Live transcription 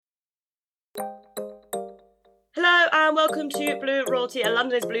welcome to Blue Royalty, a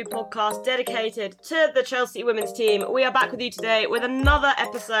London is Blue podcast dedicated to the Chelsea women's team. We are back with you today with another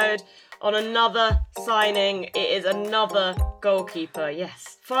episode on another signing. It is another goalkeeper.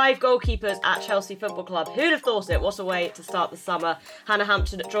 Yes, 5 goalkeepers at Chelsea Football Club. Who'd have thought it? What a way to start the summer. Hannah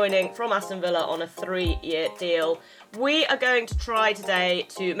Hampton joining from Aston Villa on a 3-year deal. We are going to try today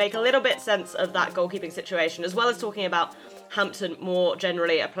to make a little bit sense of that goalkeeping situation, as well as talking about Hampton more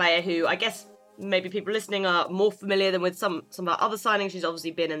generally, a player who I guess maybe people listening are more familiar than with some of our other signings. She's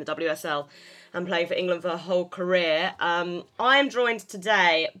obviously been in the WSL and playing for England for her whole career. I am joined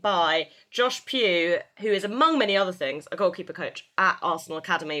today by Josh Pugh, who is, among many other things, a goalkeeper coach at Arsenal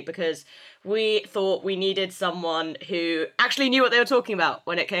Academy, because we thought we needed someone who actually knew what they were talking about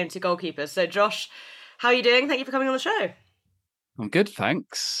when it came to goalkeepers. So Josh, how are you doing? Thank you for coming on the show. I'm good,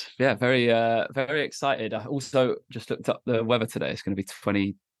 thanks. Yeah, very excited. I also just looked up the weather today. It's going to be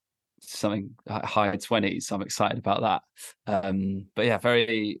 20 something, high 20s, so I'm excited about that. But yeah,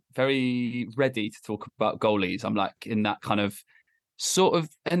 very, very ready to talk about goalies. I'm like in that kind of sort of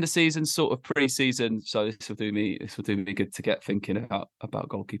end of season, sort of pre-season. So this will do me good to get thinking about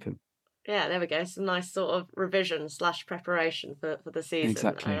goalkeeping. Yeah, there we go. Some nice sort of revision / preparation for the season.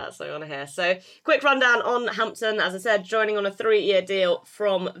 Exactly. That's what I want to hear. So, quick rundown on Hampton. As I said, joining on a 3-year deal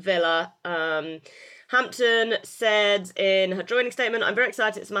from Villa. Hampton said in her joining statement, "I'm very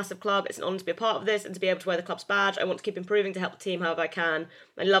excited. It's a massive club. It's an honour to be a part of this and to be able to wear the club's badge. I want to keep improving to help the team however I can.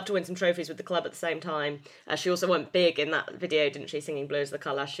 I'd love to win some trophies with the club at the same time." She also went big in that video, didn't she, singing Blue is the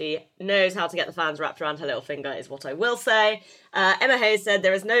colour. She knows how to get the fans wrapped around her little finger, is what I will say. Emma Hayes said,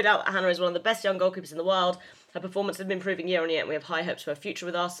 "There is no doubt that Hannah is one of the best young goalkeepers in the world. Her performance has been improving year on year and we have high hopes for her future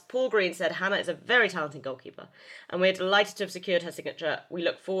with us." Paul Green said, "Hannah is a very talented goalkeeper and we're delighted to have secured her signature. We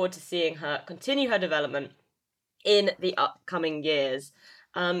look forward to seeing her continue her development in the upcoming years."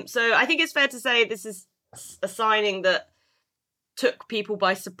 So I think it's fair to say this is a signing that took people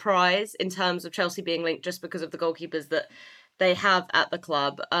by surprise in terms of Chelsea being linked just because of the goalkeepers that they have at the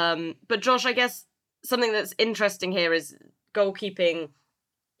club. But Josh, I guess something that's interesting here is goalkeeping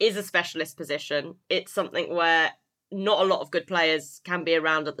is a specialist position. It's something where not a lot of good players can be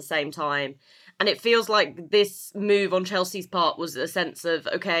around at the same time. And it feels like this move on Chelsea's part was a sense of,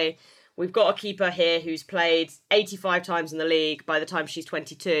 okay, we've got a keeper here who's played 85 times in the league by the time she's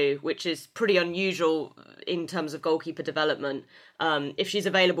 22, which is pretty unusual in terms of goalkeeper development. If she's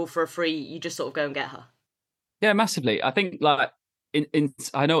available for a free, you just sort of go and get her. Yeah, massively. I think like in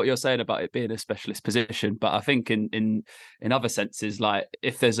I know what you're saying about it being a specialist position, but I think in other senses, like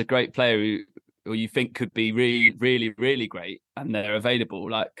if there's a great player who you think could be really, really, really great and they're available,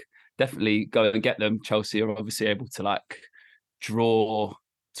 like definitely go and get them. Chelsea are obviously able to like draw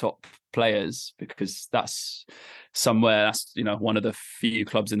top players because that's one of the few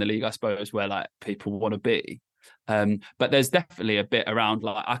clubs in the league, I suppose, where like people want to be. But there's definitely a bit around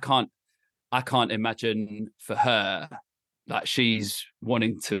like I can't imagine for her like she's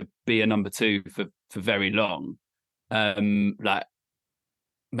wanting to be a number 2 for very long. Like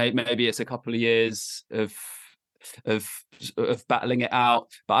maybe it's a couple of years of battling it out,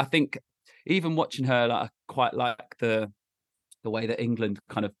 but I think even watching her, like I quite like the way that England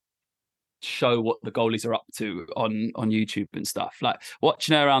kind of show what the goalies are up to on YouTube and stuff. Like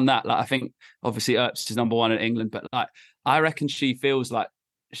watching her around that, like I think obviously Earps is number 1 in England, but like I reckon she feels like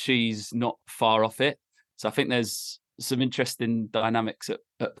she's not far off it. So I think there's some interesting dynamics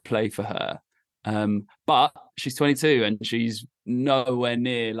at play for her. But she's 22 and she's nowhere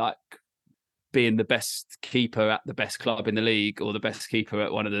near like being the best keeper at the best club in the league or the best keeper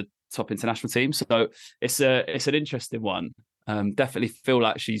at one of the top international teams. So it's an interesting one. Definitely feel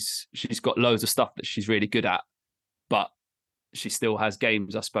like she's got loads of stuff that she's really good at, but she still has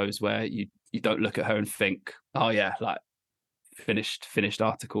games, I suppose, where you don't look at her and think, oh yeah, like finished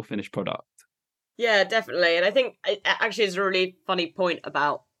article, finished product. Yeah, definitely. And I think it actually is a really funny point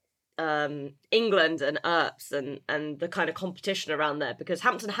about England and Earps and the kind of competition around there, because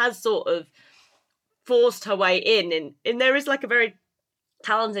Hampton has sort of forced her way in there is like a very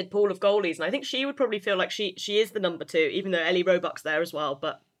talented pool of goalies, and I think she would probably feel like she is the number 2, even though Ellie Roebuck's there as well.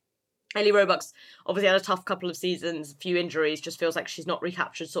 But Ellie Roebuck's obviously had a tough couple of seasons, a few injuries, just feels like she's not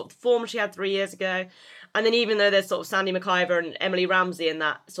recaptured sort of the form she had 3 years ago. And then even though there's sort of Sandy McIver and Emily Ramsey in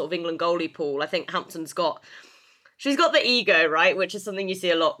that sort of England goalie pool, I think Hampton's got the ego, right, which is something you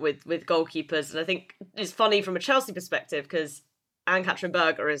see a lot with goalkeepers. And I think it's funny from a Chelsea perspective because Anne-Katrin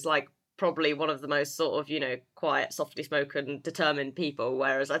Berger is like probably one of the most sort of, quiet, softly spoken, determined people.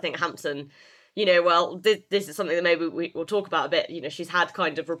 Whereas I think Hampton, this is something that maybe we'll talk about a bit. She's had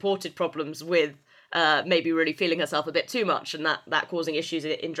kind of reported problems with maybe really feeling herself a bit too much and that causing issues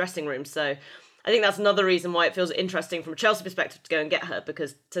in dressing rooms. So I think that's another reason why it feels interesting from a Chelsea perspective to go and get her,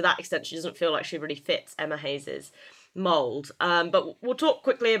 because to that extent she doesn't feel like she really fits Emma Hayes' mould. But we'll talk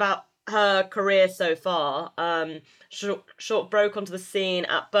quickly about her career so far. Short broke onto the scene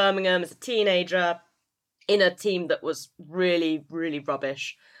at Birmingham as a teenager in a team that was really, really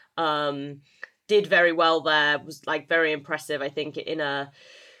rubbish. Did very well there, was like very impressive, I think, in a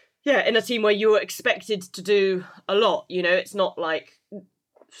team where you were expected to do a lot. You know, it's not like,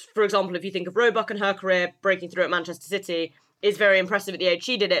 for example, if you think of Roebuck and her career breaking through at Manchester City, is very impressive at the age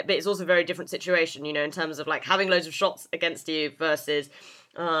she did it, but it's also a very different situation, you know, in terms of like having loads of shots against you versus,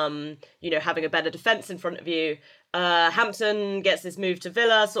 having a better defence in front of you. Hampton gets this move to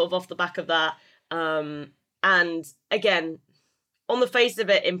Villa sort of off the back of that. And again, on the face of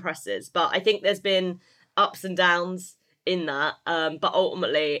it, impresses, but I think there's been ups and downs in that. But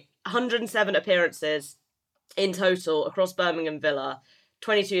ultimately, 107 appearances in total across Birmingham Villa,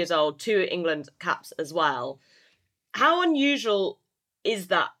 22 years old, 2 England caps as well. How unusual is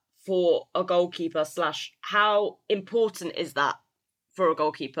that for a goalkeeper / how important is that for a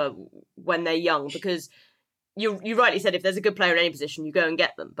goalkeeper when they're young? Because you rightly said if there's a good player in any position, you go and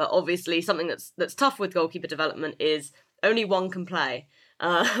get them. But obviously something that's tough with goalkeeper development is only one can play.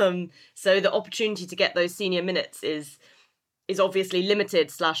 So the opportunity to get those senior minutes is obviously limited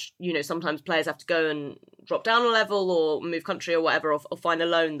 / sometimes players have to go and drop down a level or move country or whatever, or find a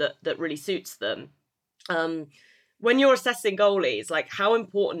loan that really suits them. When you're assessing goalies, like how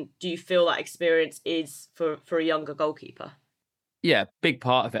important do you feel that experience is for a younger goalkeeper? Yeah, big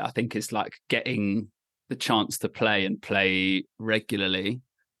part of it, I think, is like getting the chance to play and play regularly.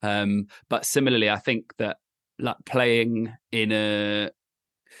 But similarly, I think that like playing in a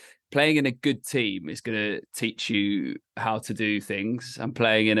good team is going to teach you how to do things, and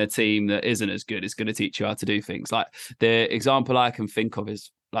playing in a team that isn't as good is going to teach you how to do things. Like the example I can think of is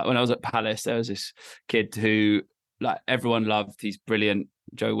like when I was at Palace, there was this kid who like everyone loved. He's brilliant,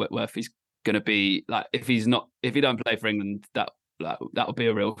 Joe Whitworth. He's going to be like, if he don't play for England, that would be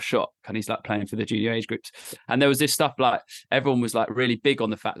a real shock. And he's like playing for the junior age groups. And there was this stuff like everyone was like really big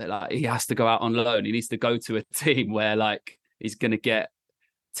on the fact that like he has to go out on loan. He needs to go to a team where like he's going to get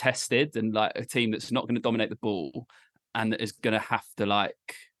tested, and like a team that's not going to dominate the ball and that is going to have to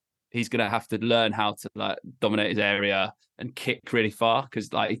like he's going to have to learn how to like dominate his area and kick really far,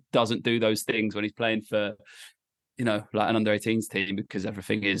 because like he doesn't do those things when he's playing for like an under 18s team, because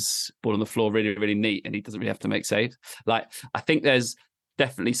everything is ball on the floor really, really neat and he doesn't really have to make saves. Like I think there's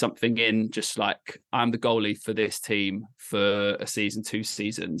definitely something in just like, I'm the goalie for this team for a season, 2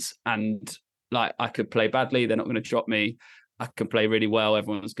 seasons, and like I could play badly, they're not going to drop me. I can play really well,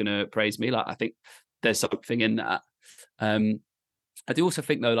 everyone's going to praise me. Like I think there's something in that. I do also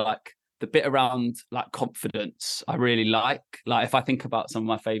think though, like the bit around like confidence, I really like if I think about some of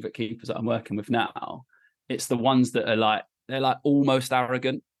my favorite keepers that I'm working with now, it's the ones that are they're like almost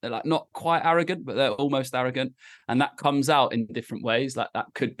arrogant. They're like not quite arrogant, but they're almost arrogant. And that comes out in different ways. Like that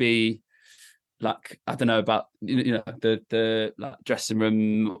could be like, I don't know about, the like dressing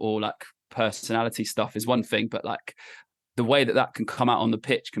room or like personality stuff is one thing, but like the way that can come out on the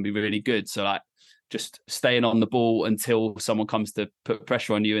pitch can be really good. So like just staying on the ball until someone comes to put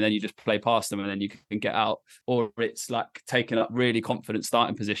pressure on you, and then you just play past them and then you can get out. Or it's like taking up really confident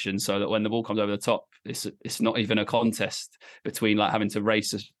starting position so that when the ball comes over the top, it's not even a contest between like having to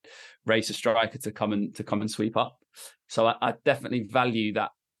race a striker to come and sweep up. So I definitely value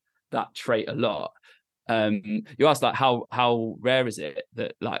that trait a lot. You asked like how rare is it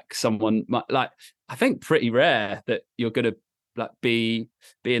that like someone might, like I think pretty rare that you're gonna like be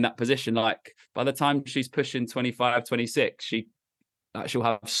in that position. Like by the time she's pushing 25, 26, she'll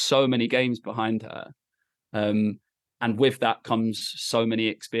have so many games behind her, and with that comes so many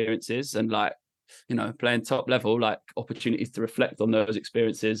experiences, and like playing top level, like opportunities to reflect on those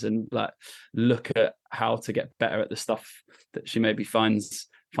experiences and like look at how to get better at the stuff that she maybe finds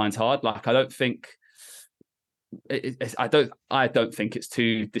hard. Like I don't think I don't think it's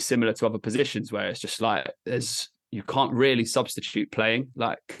too dissimilar to other positions where it's just like you can't really substitute playing.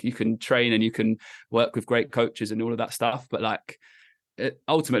 Like you can train and you can work with great coaches and all of that stuff, but like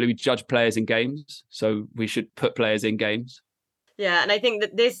ultimately we judge players in games, so we should put players in games. Yeah, and I think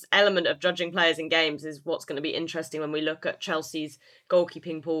that this element of judging players in games is what's going to be interesting when we look at Chelsea's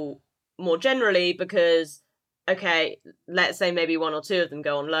goalkeeping pool more generally, because okay, let's say maybe 1 or 2 of them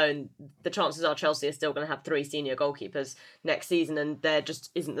go on loan, the chances are Chelsea are still going to have 3 senior goalkeepers next season, and there just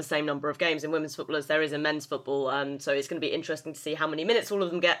isn't the same number of games in women's football as there is in men's football. So it's going to be interesting to see how many minutes all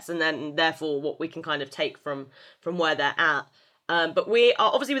of them gets, and then therefore what we can kind of take from where they're at. But we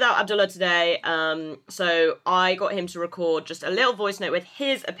are obviously without Abdullah today, so I got him to record just a little voice note with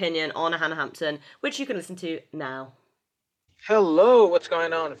his opinion on Hannah Hampton, which you can listen to now. Hello, what's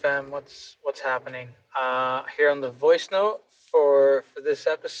going on, fam? What's happening? Here on the voice note for this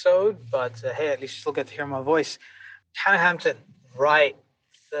episode, but hey, at least you still get to hear my voice. Hannah Hampton, right?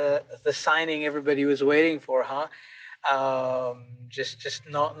 The signing everybody was waiting for, huh? Just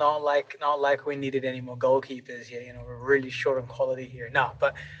not like we needed any more goalkeepers here. We're really short on quality here. No,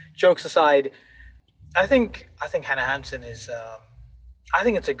 but jokes aside, I think Hannah Hampton is. I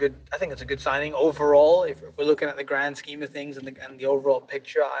think it's a good signing overall. If we're looking at the grand scheme of things and the overall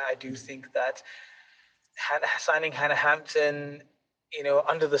picture, I do think that signing Hannah Hampton,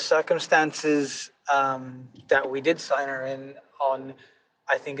 under the circumstances that we did sign her in on,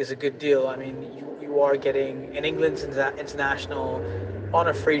 I think is a good deal. I mean, you are getting an England's international on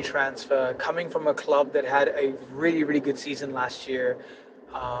a free transfer, coming from a club that had a really, really good season last year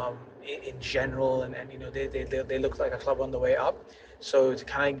in general, and they look like a club on the way up. So to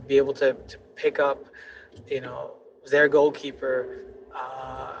kind of be able to pick up, you know, their goalkeeper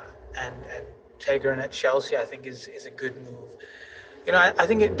and take her in at Chelsea, I think is a good move. I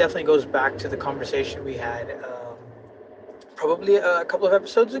think it definitely goes back to the conversation we had probably a couple of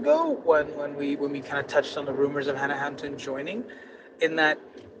episodes ago when we kind of touched on the rumors of Hannah Hampton joining. In that,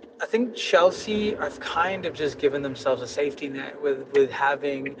 I think Chelsea have kind of just given themselves a safety net with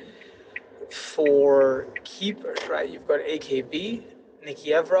having four keepers, right? You've got AKB, Nikki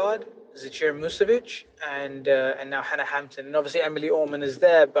Evrod, Zicir Musovic, and now Hannah Hampton, and obviously Emily Orman is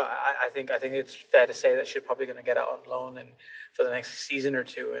there, but I think it's fair to say that she's probably going to get out on loan and for the next season or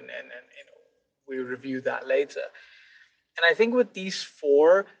two, and we review that later. And I think with these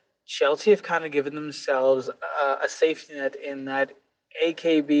four, Chelsea have kind of given themselves a safety net in that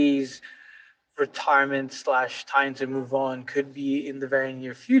AKB's retirement slash time to move on could be in the very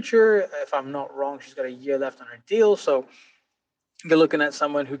near future. If I'm not wrong, she's got a year left on her deal. So you're looking at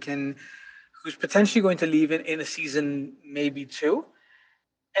someone who's potentially going to leave in a season, maybe two.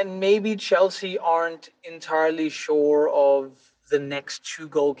 And maybe Chelsea aren't entirely sure of the next two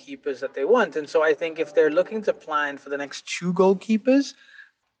goalkeepers that they want. And so I think if they're looking to plan for the next two goalkeepers,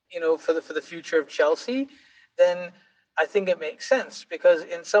 for the future of Chelsea, then I think it makes sense because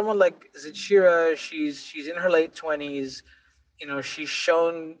in someone like Zachira, she's in her late 20s. She's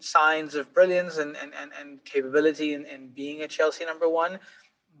shown signs of brilliance and capability in being a Chelsea number one.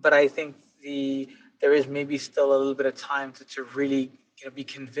 But I think there is maybe still a little bit of time to really be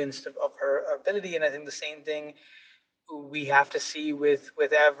convinced of her ability. And I think the same thing we have to see with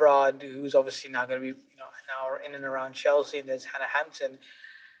Evrod, who's obviously now going to be now in and around Chelsea, and there's Hannah Hampton.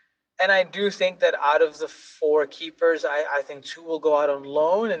 And I do think that out of the four keepers, I think two will go out on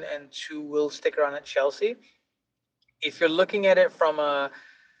loan and two will stick around at Chelsea. If you're looking at it from a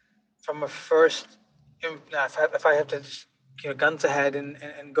first, if I have to just, guns ahead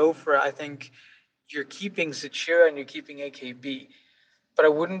and go for it, I think you're keeping Zachira and you're keeping AKB. But I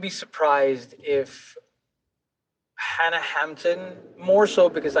wouldn't be surprised if Hannah Hampton, more so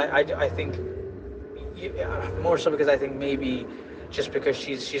because I think more so because I think maybe just because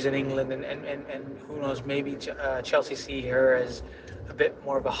she's in England and who knows, maybe Chelsea see her as a bit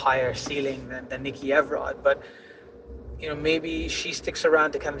more of a higher ceiling than Nikki Evrod. But maybe she sticks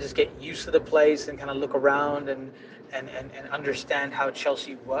around to kind of just get used to the place and kind of look around and understand how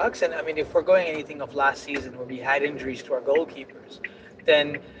Chelsea works. And I mean, if we're going anything of last season where we had injuries to our goalkeepers,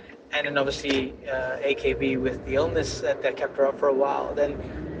 then and then obviously AKB with the illness that kept her up for a while, then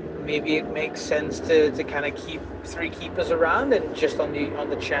maybe it makes sense to kind of keep three keepers around, and just on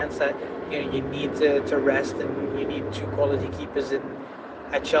the chance that you need to rest and you need two quality keepers in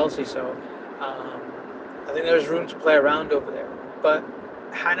at Chelsea. So I think there's room to play around over there. But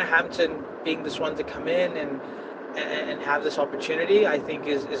Hannah Hampton being this one to come in and have this opportunity, I think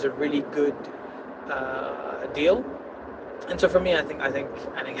is a really good deal. And so for me, I think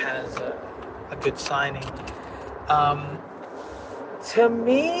Hannah's a good signing. Um, to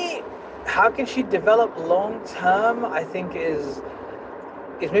me, how can she develop long term? I think is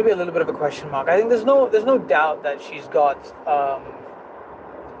maybe a little bit of a question mark. I think there's no doubt that she's got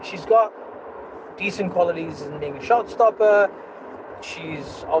decent qualities in being a shot stopper.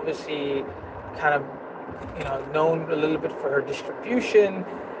 She's obviously kind of known a little bit for her distribution,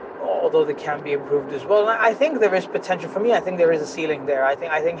 although they can be improved as well. And I think there is potential for me. I think there is a ceiling there. I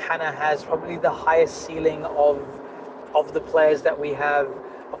think Hannah has probably the highest ceiling of the players that we have,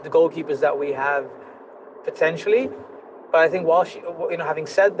 of the goalkeepers that we have potentially. But I think while having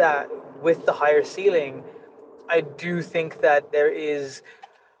said that, with the higher ceiling, I do think that there is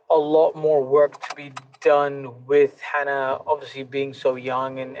a lot more work to be done with Hannah obviously being so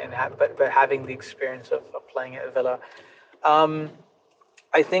young but having the experience of playing at Villa.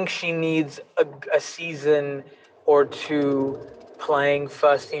 I think she needs a season or two playing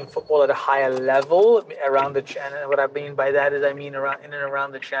first team football at a higher level around and what I mean by that is around in and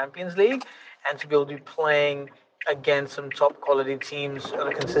around the Champions League, and to be able to be playing against some top quality teams on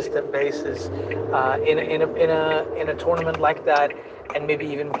a consistent basis in a tournament like that, and maybe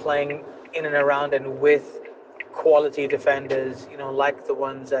even playing in and around and with quality defenders, like the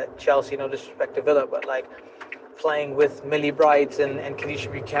ones at Chelsea. No disrespect to Villa, but like playing with Millie Bright and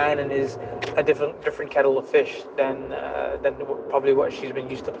Kanisha Buchanan is a different kettle of fish than probably what she's been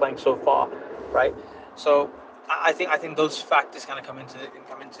used to playing so far, right? So I think those factors kind of come into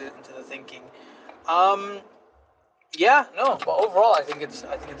the thinking. Yeah, no, but overall I think it's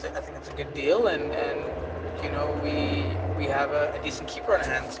a good deal, and we have a decent keeper on our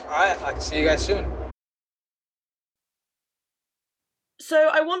hands. All right, I can see you guys soon. So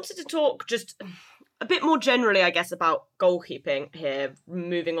I wanted to talk just a bit more generally, I guess, about goalkeeping here,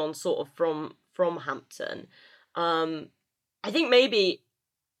 moving on sort of from Hampton. I think maybe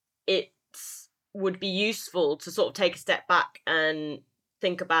it would be useful to sort of take a step back and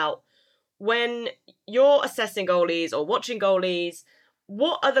think about, when you're assessing goalies or watching goalies,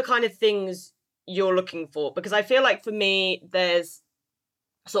 what are the kind of things you're looking for? Because I feel like for me, there's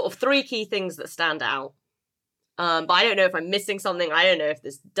sort of three key things that stand out. But I don't know if I'm missing something. I don't know if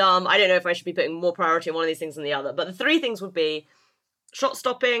this is dumb. I don't know if I should be putting more priority on one of these things than the other. But the three things would be shot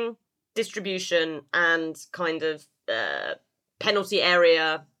stopping, distribution, and kind of penalty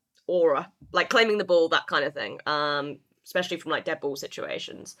area aura, like claiming the ball, that kind of thing. Especially from like dead ball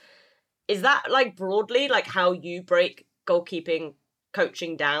situations. Is that like broadly like how you break goalkeeping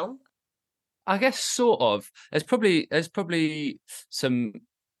coaching down? I guess sort of. There's probably some.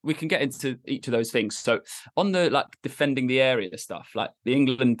 We can get into each of those things. So on the like defending the area stuff, like the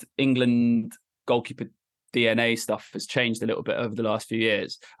England goalkeeper DNA stuff has changed a little bit over the last few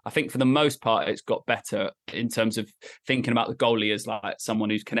years. I think for the most part, it's got better in terms of thinking about the goalie as like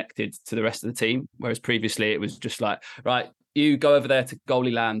someone who's connected to the rest of the team. Whereas previously it was just like, right, you go over there to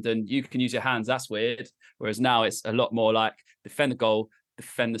goalie land and you can use your hands. That's weird. Whereas now it's a lot more like defend the goal,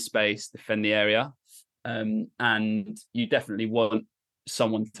 defend the space, defend the area. And you definitely want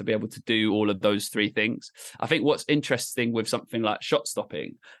someone to be able to do all of those three things. I think what's interesting with something like shot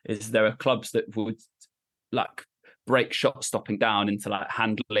stopping is there are clubs that would like break shot stopping down into like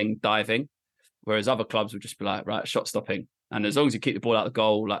handling, diving, whereas other clubs would just be like, right, shot stopping, and as long as you keep the ball out of the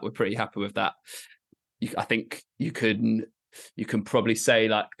goal, like we're pretty happy with that. I think you can probably say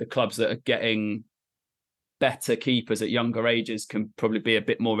like the clubs that are getting better keepers at younger ages can probably be a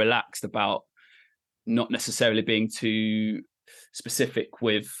bit more relaxed about not necessarily being too specific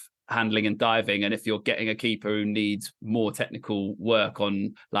with handling and diving. And if you're getting a keeper who needs more technical work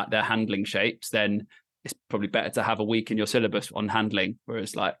on like their handling shapes, then it's probably better to have a week in your syllabus on handling.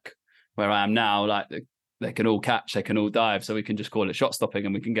 Whereas like where I am now, like they can all catch, they can all dive, so we can just call it shot stopping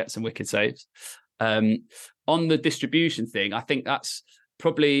and we can get some wicked saves. On the distribution thing, I think that's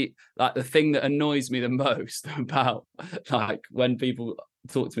probably like the thing that annoys me the most about like when people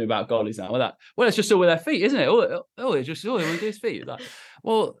talk to me about goalies now. Well, it's just all with their feet, isn't it? It's just all they want to do is feet. Like,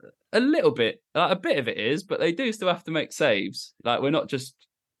 well, a little bit, like a bit of it is, but they do still have to make saves. Like, we're not just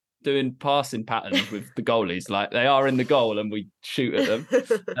doing passing patterns with the goalies. Like, they are in the goal and we shoot at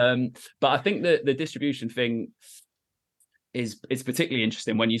them. But I think that the distribution thing is particularly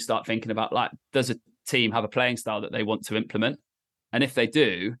interesting when you start thinking about like, does a team have a playing style that they want to implement? And if they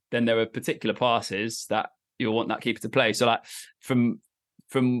do, then there are particular passes that you'll want that keeper to play. So like from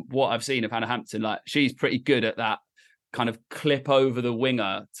what I've seen of Hannah Hampton, like she's pretty good at that kind of clip over the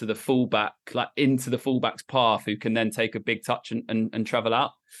winger to the fullback, like into the fullback's path, who can then take a big touch and travel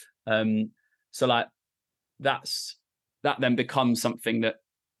out. So like that then becomes something that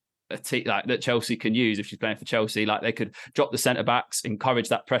that Chelsea can use if she's playing for Chelsea. Like they could drop the centre backs, encourage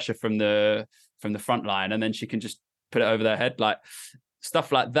that pressure from the front line, and then she can just put it over their head. Like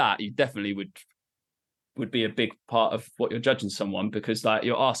stuff like that, you definitely would be a big part of what you're judging someone, because like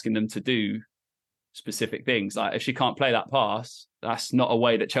you're asking them to do specific things. Like if she can't play that pass, that's not a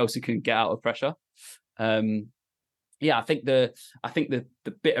way that Chelsea can get out of pressure. I think the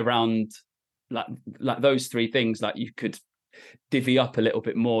bit around like those three things, like you could divvy up a little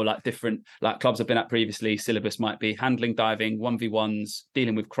bit more, like different like clubs I've been at previously. Syllabus might be handling, diving, 1v1s,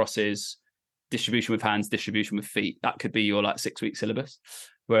 dealing with crosses, distribution with hands, distribution with feet. That could be your like 6-week syllabus.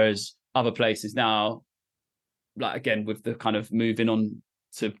 Whereas other places now, like again with the kind of moving on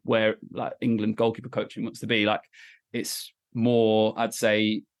to where like England goalkeeper coaching wants to be, like it's more, I'd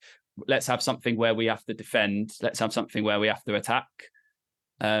say, let's have something where we have to defend. Let's have something where we have to attack.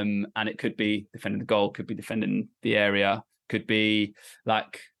 And it could be defending the goal, could be defending the area, could be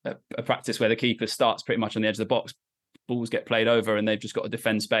like a practice where the keeper starts pretty much on the edge of the box, balls get played over, and they've just got to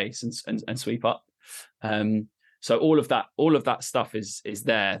defend space and sweep up. So all of that stuff is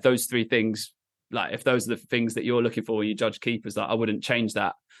there. Those three things, like if those are the things that you're looking for when you judge keepers, like I wouldn't change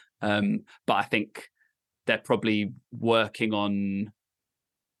that. But I think they're probably working on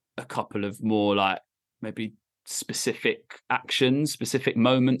a couple of more like maybe specific actions, specific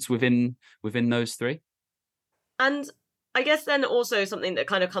moments within those three. And I guess then also something that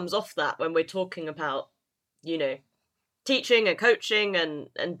kind of comes off that when we're talking about, teaching and coaching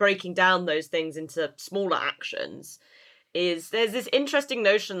and breaking down those things into smaller actions is there's this interesting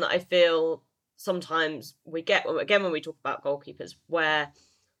notion that I feel sometimes we get, again, when we talk about goalkeepers, where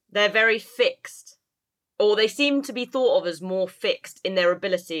they're very fixed, or they seem to be thought of as more fixed in their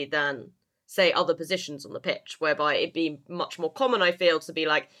ability than, say, other positions on the pitch, whereby it'd be much more common, I feel, to be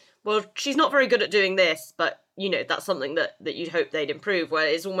like, well, she's not very good at doing this, but, that's something that you'd hope they'd improve, where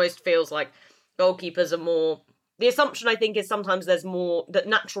it almost feels like goalkeepers are more... The assumption, I think, is sometimes there's more... that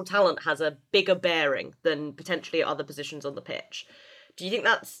natural talent has a bigger bearing than potentially other positions on the pitch. Do you think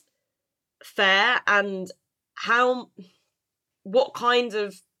that's fair? And what kind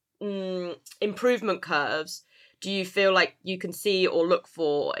of improvement curves do you feel like you can see or look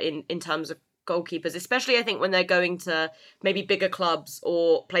for in terms of goalkeepers, especially I think when they're going to maybe bigger clubs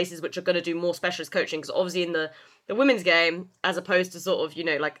or places which are going to do more specialist coaching? Because obviously in the women's game, as opposed to sort of,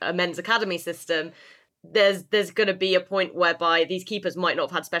 like a men's academy system, there's going to be a point whereby these keepers might not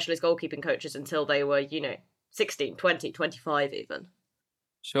have had specialist goalkeeping coaches until they were, 16, 20, 25 even.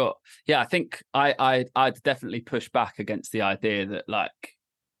 Sure. Yeah, I think I'd definitely push back against the idea that like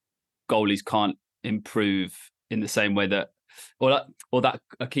goalies can't improve in the same way that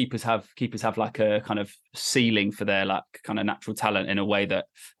keepers have like a kind of ceiling for their like kind of natural talent in a way that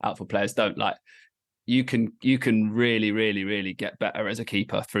outfield players don't. Like you can really, really, really get better as a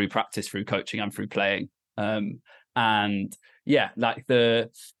keeper through practice, through coaching, and through playing. And yeah, like I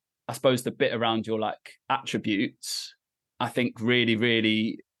suppose the bit around your like attributes, I think really,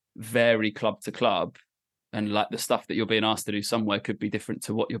 really vary club to club. And like the stuff that you're being asked to do somewhere could be different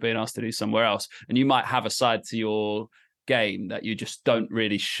to what you're being asked to do somewhere else. And you might have a side to your game that you just don't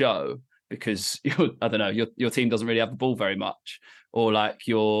really show because I don't know, your team doesn't really have the ball very much, or like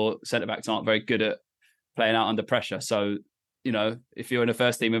your centre backs aren't very good at playing out under pressure. So, if you're in a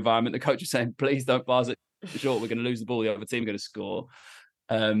first team environment, the coach is saying, please don't pass it short. We're going to lose the ball. The other team are going to score.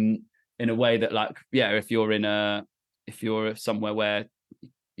 In a way that like, yeah, if you're somewhere where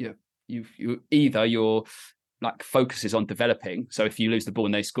your like focus is on developing. So if you lose the ball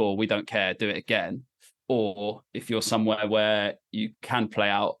and they score, we don't care, do it again. Or if you're somewhere where you can play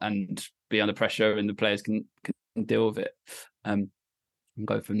out and be under pressure and the players can deal with it, and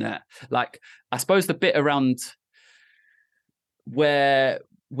go from there. Like, I suppose the bit around where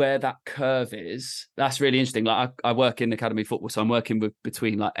that curve is, that's really interesting. Like I work in academy football, so I'm working with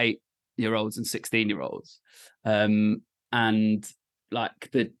between like 8-year-olds and 16-year-olds. And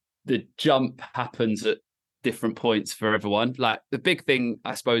like the jump happens at different points for everyone. Like the big thing,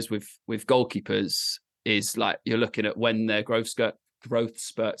 I suppose, with goalkeepers is like you're looking at when their growth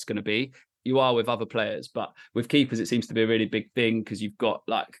spurt's going to be. You are with other players, but with keepers, it seems to be a really big thing because you've got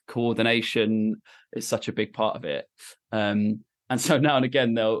like coordination is such a big part of it. And so now and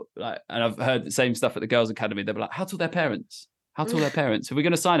again, they'll like, and I've heard the same stuff at the girls' academy. They'll be like, "How tall their parents? How tall their parents? Are we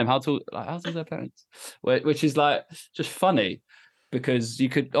going to sign them? How tall their parents?" Which is like just funny. Because you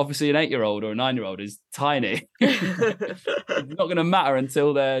could obviously an 8-year-old or a 9-year-old is tiny. It's not going to matter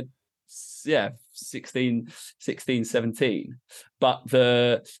until they're 16, 17. But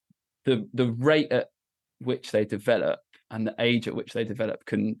the rate at which they develop and the age at which they develop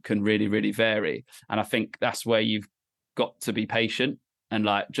can really, really vary. And I think that's where you've got to be patient. And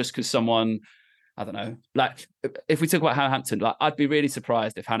like just because someone, I don't know, like if we talk about Hannah Hampton, like I'd be really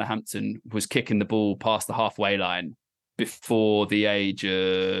surprised if Hannah Hampton was kicking the ball past the halfway line before the age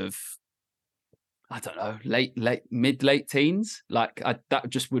of, I don't know, late teens. Like that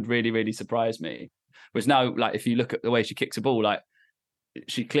just would really, really surprise me. Whereas now, like if you look at the way she kicks a ball, like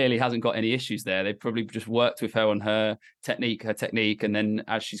she clearly hasn't got any issues there. They've probably just worked with her on her technique, and then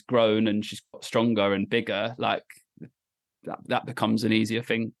as she's grown and she's got stronger and bigger, like that becomes an easier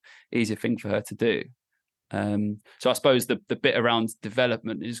thing for her to do. So I suppose the bit around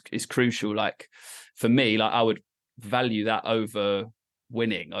development is crucial. Like for me, like I would value that over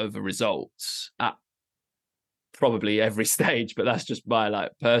winning, over results at probably every stage, but that's just my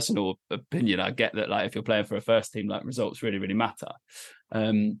like personal opinion. I get that like if you're playing for a first team, like results really, really matter.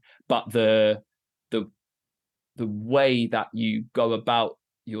 But the way that you go about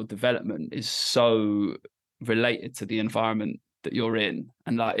your development is so related to the environment that you're in.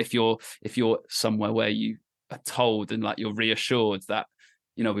 And like if you're somewhere where you are told and like you're reassured that,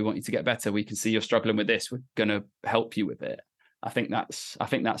 you know, we want you to get better, we can see you're struggling with this, we're gonna help you with it. I think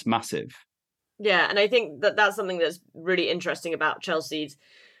that's massive. Yeah, and I think that that's something that's really interesting about Chelsea's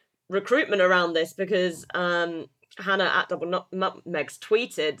recruitment around this, because Hannah at Double Megs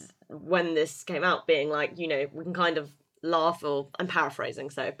tweeted when this came out, being like, you know, we can kind of laugh, or I'm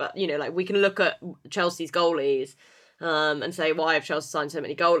paraphrasing, so, but you know, like we can look at Chelsea's goalies and say, why have Chelsea signed so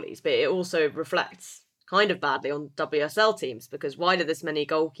many goalies? But it also reflects kind of badly on WSL teams, because why do this many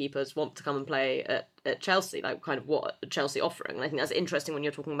goalkeepers want to come and play at Chelsea? Like, kind of what are Chelsea offering? And I think that's interesting when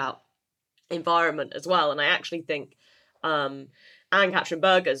you're talking about environment as well. And I actually think Anne-Katrin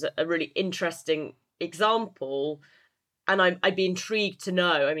Berger's a really interesting example, and I'd be intrigued to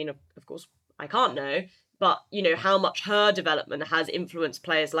know, I mean, of course I can't know, but you know, how much her development has influenced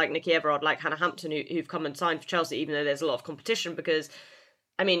players like Nikki Everard, like Hannah Hampton, who've come and signed for Chelsea, even though there's a lot of competition. Because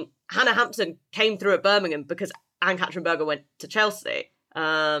I mean, Hannah Hampton came through at Birmingham because Anne-Katrin Berger went to Chelsea,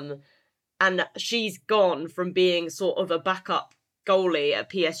 and she's gone from being sort of a backup goalie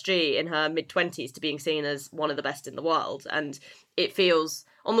at PSG in her mid-20s to being seen as one of the best in the world. And it feels,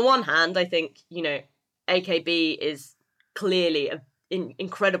 on the one hand, I think, you know, AKB is clearly an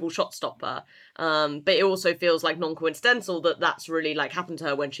incredible shot stopper, but it also feels like non-coincidental that that's really like happened to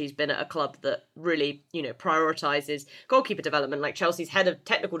her when she's been at a club that really, you know, prioritizes goalkeeper development. Like Chelsea's head of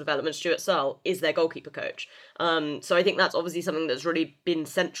technical development, Stuart Searle, is their goalkeeper coach. So I think that's obviously something that's really been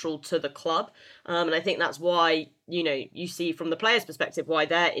central to the club, and I think that's why, you know, you see from the players' perspective why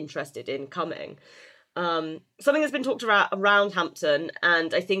they're interested in coming. Something that's been talked about around Hampton,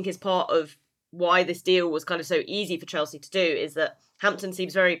 and I think is part of why this deal was kind of so easy for Chelsea to do, is that Hampton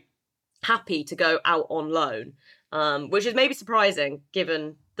seems very happy to go out on loan, which is maybe surprising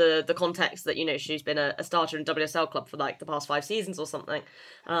given the context that, you know, she's been a starter in WSL club for like the past 5 seasons or something.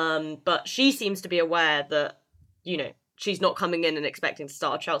 But she seems to be aware that, you know, she's not coming in and expecting to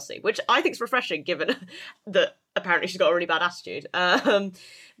start at Chelsea, which I think is refreshing given that apparently she's got a really bad attitude.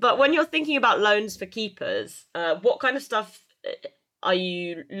 But when you're thinking about loans for keepers, what kind of stuff are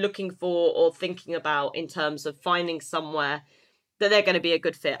you looking for or thinking about in terms of finding somewhere that they're going to be a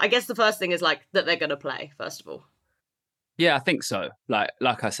good fit? I guess the first thing is like that they're going to play, first of all. Yeah, I think so. Like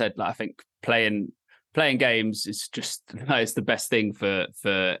I said, like I think playing games is just it's the best thing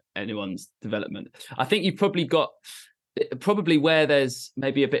for anyone's development. I think you've probably where there's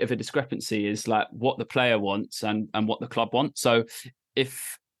maybe a bit of a discrepancy is like what the player wants and what the club wants. So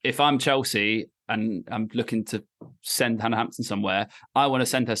if I'm Chelsea and I'm looking to send Hannah Hampton somewhere, I want to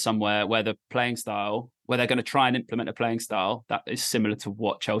send her somewhere where the playing style, where they're going to try and implement a playing style that is similar to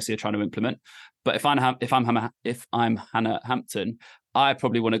what Chelsea are trying to implement. But if I'm Hannah Hampton, I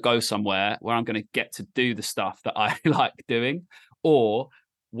probably want to go somewhere where I'm going to get to do the stuff that I like doing, or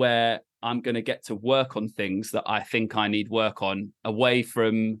where I'm going to get to work on things that I think I need work on, away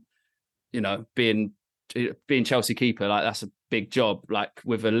from, you know, being Chelsea keeper. Like that's a big job, like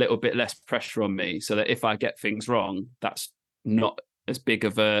with a little bit less pressure on me, so that if I get things wrong, that's not as big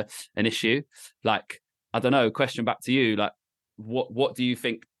of an issue. Like, I don't know, question back to you, like what do you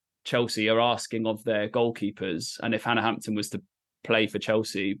think Chelsea are asking of their goalkeepers? And if Hannah Hampton was to play for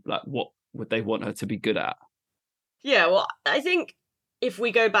Chelsea, like what would they want her to be good at? Yeah, well, I think if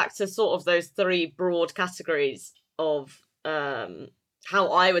we go back to sort of those 3 broad categories of how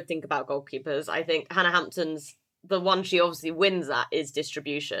I would think about goalkeepers, I think Hannah Hampton's, the one she obviously wins at is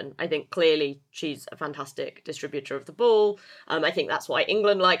distribution. I think clearly she's a fantastic distributor of the ball. I think that's why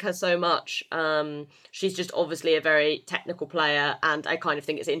England like her so much. She's just obviously a very technical player, and I kind of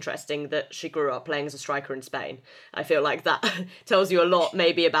think it's interesting that she grew up playing as a striker in Spain. I feel like that tells you a lot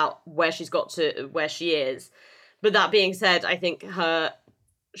maybe about where she's got to, where she is. But that being said, I think her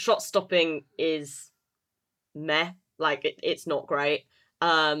shot stopping is meh. Like, it's not great.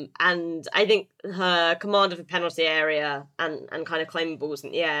 And I think her command of the penalty area and kind of claiming balls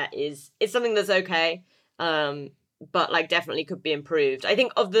in the air is something that's okay, but like definitely could be improved. I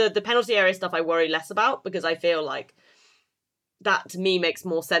think of the penalty area stuff I worry less about, because I feel like that to me makes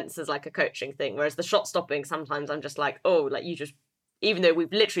more sense as like a coaching thing, whereas the shot stopping, sometimes I'm just like, oh, like you just, even though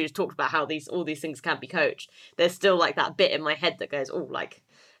we've literally just talked about how all these things can be coached, there's still like that bit in my head that goes, oh, like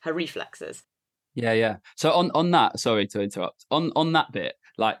her reflexes. Yeah. So on that, sorry to interrupt. On that bit,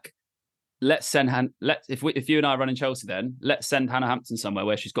 like let's send if you and I are running Chelsea, then let's send Hannah Hampton somewhere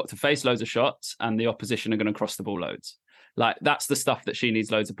where she's got to face loads of shots and the opposition are going to cross the ball loads. Like, that's the stuff that she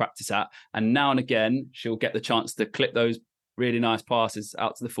needs loads of practice at. And now and again, she'll get the chance to clip those really nice passes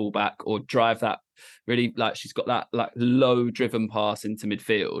out to the fullback, or drive that really, like, she's got that like low driven pass into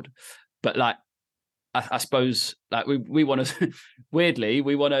midfield. But like, I suppose, like, we want to weirdly,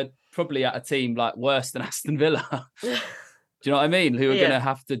 we want to probably at a team like worse than Aston Villa. Do you know what I mean? Who are going to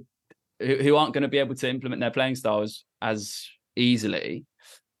have to, who aren't going to be able to implement their playing styles as easily.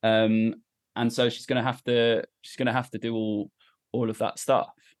 And so she's going to have to do all of that stuff.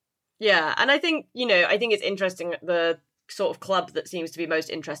 Yeah, and I think it's interesting. The sort of club that seems to be most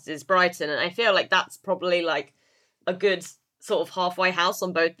interested is Brighton, and I feel like that's probably like a good sort of halfway house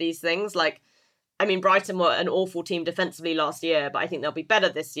on both these things. Like, I mean, Brighton were an awful team defensively last year, but I think they'll be better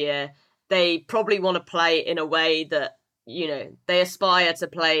this year. They probably want to play in a way that, they aspire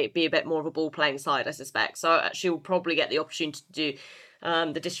to be a bit more of a ball playing side, I suspect. So she'll probably get the opportunity to do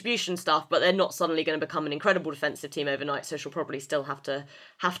the distribution stuff, but they're not suddenly going to become an incredible defensive team overnight. So she'll probably still have to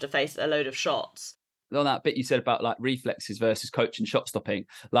face a load of shots. On that bit you said about like reflexes versus coaching shot stopping,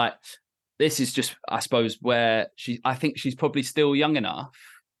 like, this is just, I suppose, where I think she's probably still young enough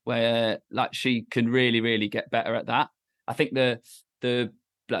where like she can really, really get better at that. I think the bit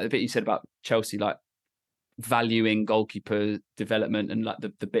you said about Chelsea, like valuing goalkeeper development and like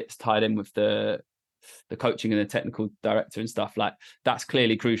the bits tied in with the coaching and the technical director and stuff, like, that's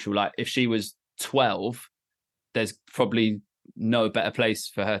clearly crucial. Like, if she was 12, there's probably no better place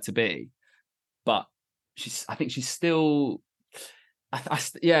for her to be. But I think she's still,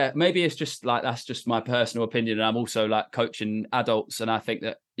 maybe it's just like, that's just my personal opinion. And I'm also like coaching adults, and I think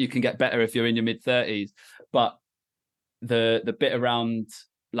that you can get better if you're in your mid-30s. But the bit around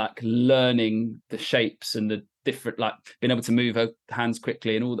like learning the shapes and the different, like being able to move her hands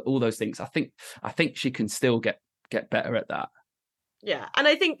quickly and all those things, I think she can still get better at that. Yeah, and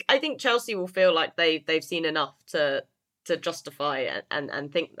I think Chelsea will feel like they've seen enough to justify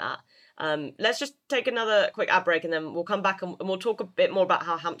and think that. Let's just take another quick ad break, and then we'll come back and we'll talk a bit more about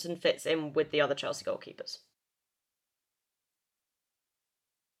how Hampton fits in with the other Chelsea goalkeepers.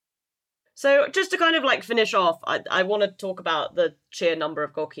 So just to kind of like finish off, I want to talk about the sheer number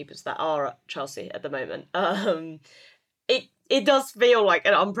of goalkeepers that are at Chelsea at the moment. It does feel like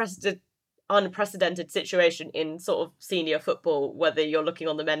an unprecedented situation in sort of senior football, whether you're looking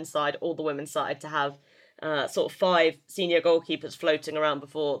on the men's side or the women's side, to have sort of 5 senior goalkeepers floating around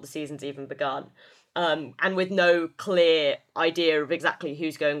before the season's even begun. And with no clear idea of exactly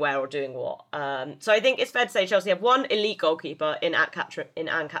who's going where or doing what. So I think it's fair to say Chelsea have 1 elite goalkeeper in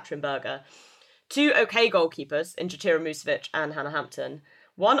Anne-Katrin Berger, 2 okay goalkeepers in Jatira Musovic and Hannah Hampton,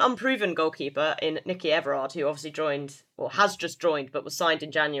 1 unproven goalkeeper in Nikki Everard, who obviously has just joined, but was signed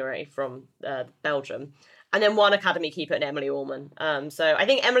in January from Belgium, and then 1 academy keeper in Emily Orman. So I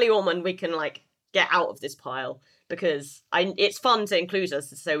think Emily Orman we can like get out of this pile, because it's fun to include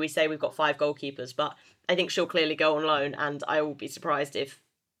us. So we say we've got 5 goalkeepers, but I think she'll clearly go on loan, and I will be surprised if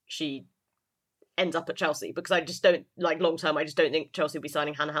she ends up at Chelsea, because I just don't, like, long term, I just don't think Chelsea will be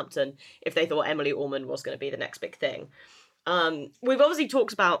signing Hannah Hampton if they thought Emily Orman was going to be the next big thing. We've obviously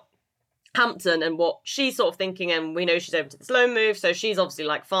talked about Hampton and what she's sort of thinking, and we know she's open to this loan move, so she's obviously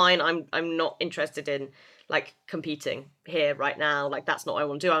like, fine, I'm not interested in like competing here right now, like that's not what I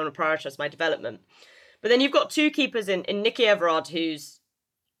want to do, I want to prioritise my development. But then you've got 2 keepers in Nikki Everard, this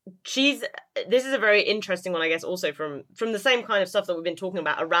is a very interesting one, I guess, also from the same kind of stuff that we've been talking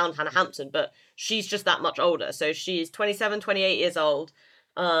about around Hannah Hampton, but she's just that much older. So she's 27, 28 years old,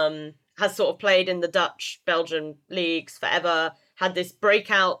 has sort of played in the Dutch, Belgian leagues forever, had this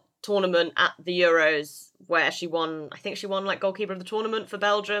breakout tournament at the Euros where she won like goalkeeper of the tournament for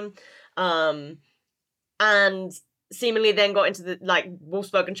Belgium, and seemingly then got into the, like,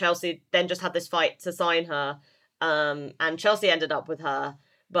 Wolfsburg and Chelsea then just had this fight to sign her, and Chelsea ended up with her.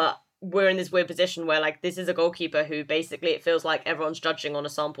 But we're in this weird position where, like, this is a goalkeeper who basically it feels like everyone's judging on a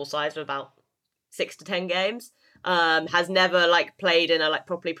sample size of about 6 to 10 games, has never like played in a like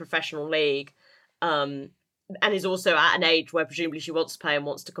properly professional league, and is also at an age where presumably she wants to play and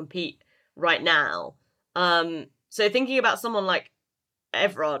wants to compete right now. So thinking about someone like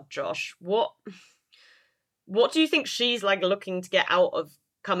Everard, Josh, what do you think she's like looking to get out of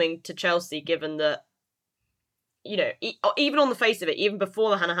coming to Chelsea, given that, you know, even on the face of it, even before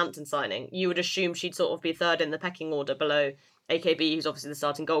the Hannah Hampton signing, you would assume she'd sort of be 3rd in the pecking order below AKB, who's obviously the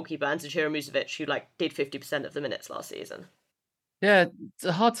starting goalkeeper, and Zecira Musovic, who like did 50% of the minutes last season. Yeah, it's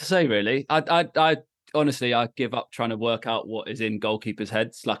hard to say, really. I honestly, I give up trying to work out what is in goalkeepers'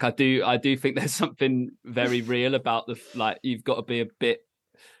 heads. Like, I do think there's something very real about like, you've got to be a bit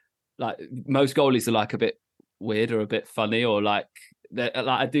like most goalies are like a bit weird or a bit funny, or like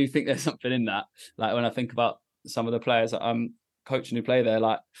I do think there's something in that. Like when I think about some of the players that I'm coaching who play there,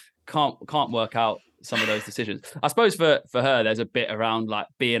 like can't work out some of those decisions. I suppose for her, there's a bit around like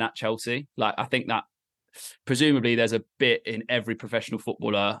being at Chelsea. Like I think that presumably there's a bit in every professional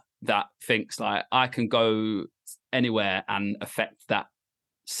footballer that thinks like I can go anywhere and affect that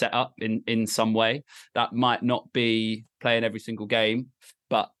setup in some way. That might not be playing every single game,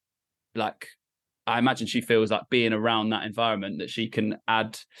 but like I imagine she feels like being around that environment that she can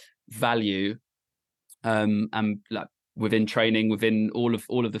add value, and like within training, within all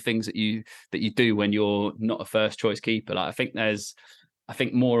of the things that you do when you're not a first choice keeper. Like I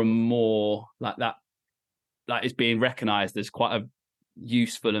think more and more like that is being recognised as quite a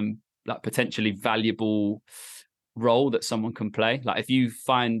useful and like potentially valuable role that someone can play. Like if you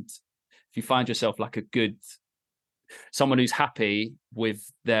find yourself like a good someone who's happy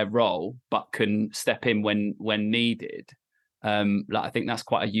with their role but can step in when needed, like I think that's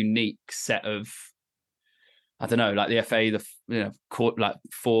quite a unique set of, I don't know, like the FA, like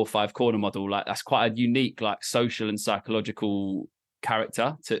 4-5 corner model, like that's quite a unique like social and psychological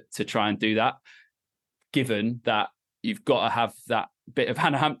character to try and do that, given that you've got to have that bit of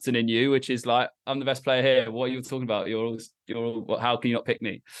Hannah Hampton in you, which is like, I'm the best player here. What are you talking about? How can you not pick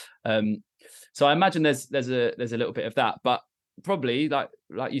me? So I imagine there's a little bit of that, but probably like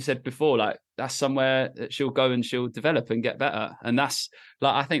you said before, like that's somewhere that she'll go and she'll develop and get better. And that's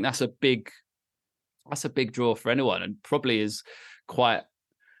like, I think that's a big draw for anyone, and probably is quite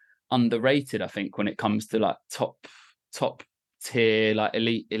underrated, I think, when it comes to like top tier, like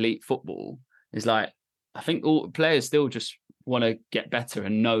elite football. Is like, I think all players still just want to get better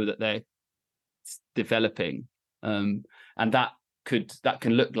and know that they're developing, and that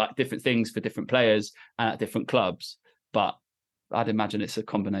can look like different things for different players and at different clubs. But I'd imagine it's a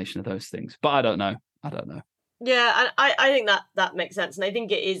combination of those things. But I don't know. Yeah, and I think that makes sense, and I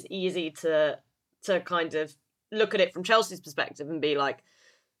think it is easy to kind of look at it from Chelsea's perspective and be like,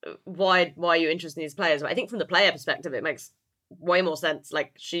 why are you interested in these players? But I think from the player perspective, it makes way more sense.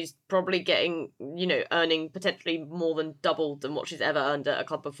 Like she's probably getting, earning potentially more than double than what she's ever earned at a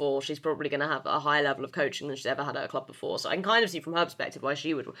club before. She's probably going to have a higher level of coaching than she's ever had at a club before. So I can kind of see from her perspective why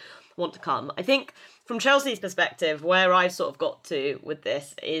she would want to come. I think from Chelsea's perspective, where I've sort of got to with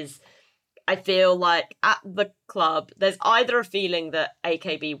this is, I feel like at the club, there's either a feeling that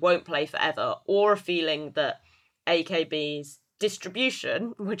AKB won't play forever, or a feeling that AKB's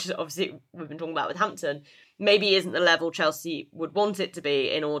distribution, which is obviously we've been talking about with Hampton, maybe isn't the level Chelsea would want it to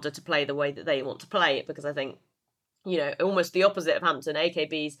be in order to play the way that they want to play it. Because I think, almost the opposite of Hampton,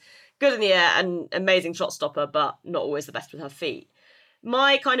 AKB's good in the air and amazing shot stopper, but not always the best with her feet.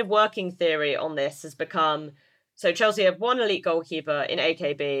 My kind of working theory on this has become, so Chelsea have one elite goalkeeper in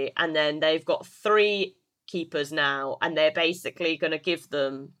AKB, and then they've got 3 keepers now, and they're basically going to give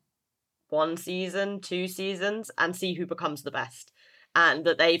them 1 season, 2 seasons, and see who becomes the best. And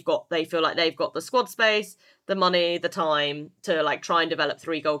that they feel like they've got the squad space, the money, the time to like try and develop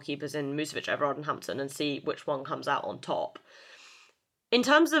 3 goalkeepers in Musovic, Everard and Hampton, and see which one comes out on top. In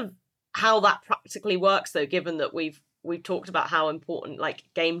terms of how that practically works, though, given that we've talked about how important like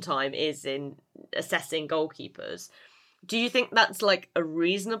game time is in assessing goalkeepers, do you think that's like a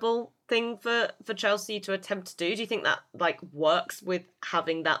reasonable thing for Chelsea to attempt to do? Do you think that like works with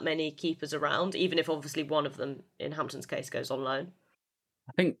having that many keepers around, even if obviously one of them in Hampton's case goes on loan?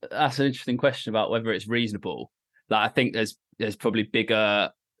 I think that's an interesting question about whether it's reasonable. Like I think there's probably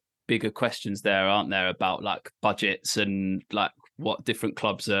bigger questions there, aren't there, about like budgets and like what different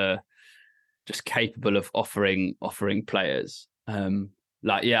clubs are just capable of offering players.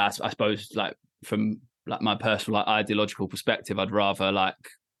 Like yeah, I suppose like from like my personal like ideological perspective, I'd rather like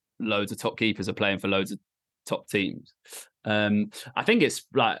loads of top keepers are playing for loads of top teams. I think it's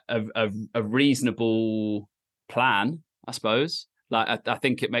like a reasonable plan, I suppose. Like I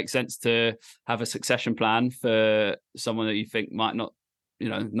think it makes sense to have a succession plan for someone that you think might not,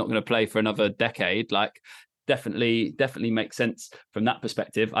 not going to play for another decade. Like definitely makes sense from that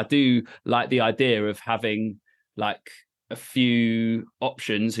perspective. I do like the idea of having like a few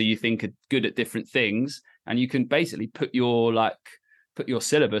options who you think are good at different things, and you can basically put your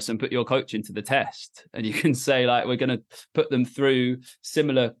syllabus and put your coaching to the test, and you can say like, we're going to put them through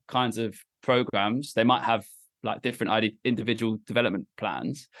similar kinds of programs. They might have like different individual development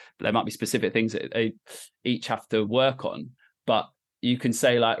plans, but there might be specific things that they each have to work on. But you can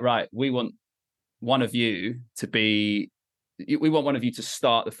say like, right, we want one of you to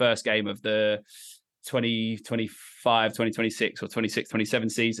start the first game of the 2025, 2026 or 26, 27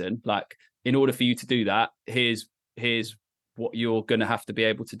 season. Like in order for you to do that, here's what you're going to have to be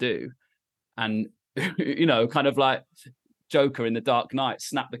able to do. And, kind of like Joker in The Dark Knight,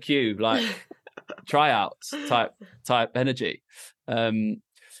 snap the cue, like tryouts type energy.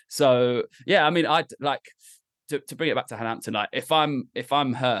 So yeah, I mean, I'd like to bring it back to Hampton. Like if I'm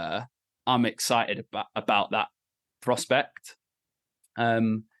her, I'm excited about that prospect.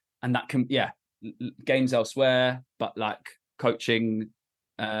 And that can, games elsewhere, but like coaching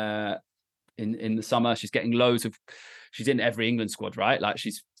in the summer, she's getting she's in every England squad, right? Like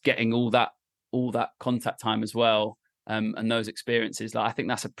she's getting all that contact time as well. And those experiences, like I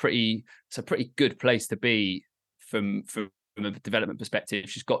think it's a pretty good place to be from a development perspective.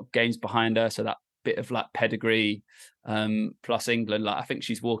 She's got games behind her, so that bit of like pedigree, plus England, like I think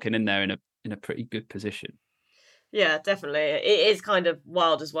she's walking in there in a pretty good position. Yeah, definitely. It is kind of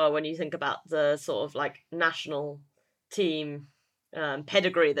wild as well when you think about the sort of like national team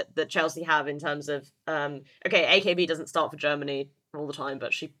pedigree that Chelsea have in terms of AKB doesn't start for Germany all the time,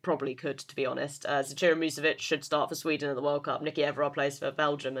 but she probably could, to be honest. Zecira Musovic should start for Sweden at the World Cup. Nikki Everard plays for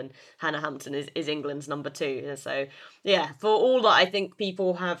Belgium, and Hannah Hampton is England's number 2. So yeah, for all that, I think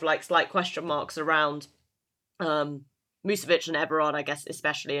people have like slight question marks around Musovic and Everard, I guess,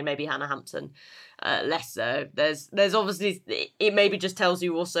 especially, and maybe Hannah Hampton less so. There's obviously, it maybe just tells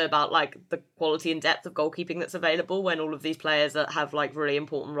you also about like the quality and depth of goalkeeping that's available when all of these players that have like really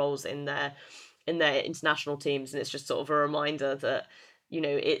important roles in their international teams, and it's just sort of a reminder that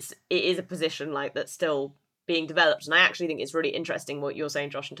it is a position like that's still being developed. And I actually think it's really interesting what you're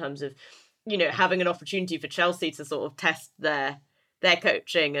saying, Josh, in terms of having an opportunity for Chelsea to sort of test their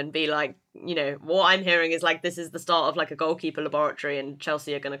coaching and be like, what I'm hearing is like this is the start of like a goalkeeper laboratory, and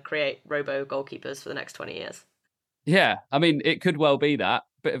Chelsea are going to create robo goalkeepers for the next 20 years. Yeah, I mean, it could well be that.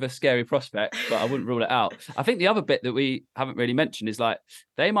 Bit of a scary prospect, but I wouldn't rule it out. I think the other bit that we haven't really mentioned is like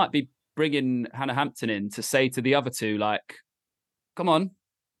they might be bringing Hannah Hampton in to say to the other two, like, come on,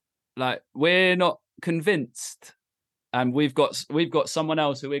 like we're not convinced, and we've got someone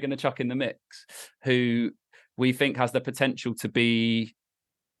else who we're going to chuck in the mix, who we think has the potential to be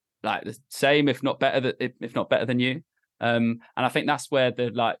like the same, if not better than you. And I think that's where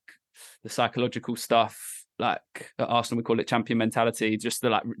the psychological stuff, like at Arsenal we call it champion mentality, just the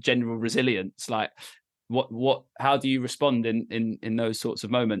like general resilience, like how do you respond in those sorts of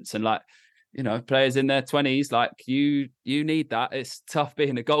moments? And like, players in their 20s, like you need that. It's tough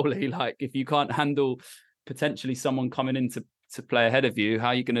being a goalie. Like if you can't handle potentially someone coming in to play ahead of you, how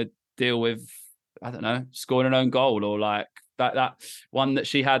are you going to deal with, I don't know, scoring an own goal, or like that one that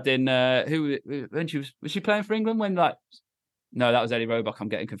she had in when was she playing for England when like, no, that was Ellie Roebuck. I'm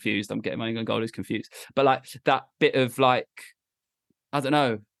getting confused. I'm getting my England goalies confused. But like that bit of like, I don't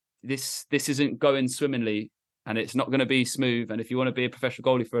know, this isn't going swimmingly and it's not going to be smooth. And if you want to be a professional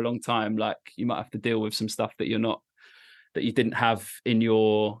goalie for a long time, like you might have to deal with some stuff that you didn't have in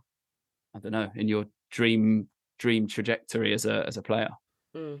your, I don't know, in your dream trajectory as a player.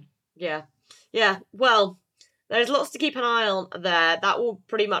 Yeah. Well, there's lots to keep an eye on there. That will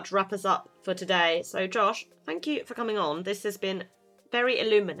pretty much wrap us up for today. So Josh, thank you for coming on. This has been very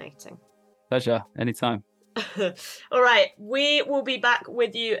illuminating. Pleasure. Anytime. All right, we will be back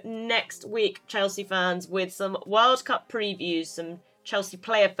with you next week, Chelsea fans, with some World Cup previews, some Chelsea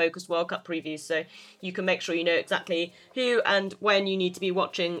player-focused World Cup previews, so you can make sure you know exactly who and when you need to be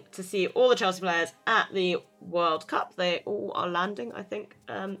watching to see all the Chelsea players at the World Cup. They all are landing, I think,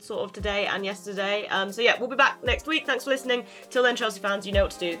 sort of today and yesterday. So yeah, we'll be back next week. Thanks for listening. Till then, Chelsea fans, you know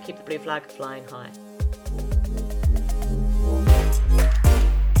what to do. Keep the blue flag flying high.